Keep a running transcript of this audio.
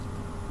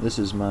This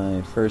is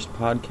my first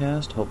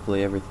podcast.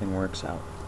 Hopefully, everything works out.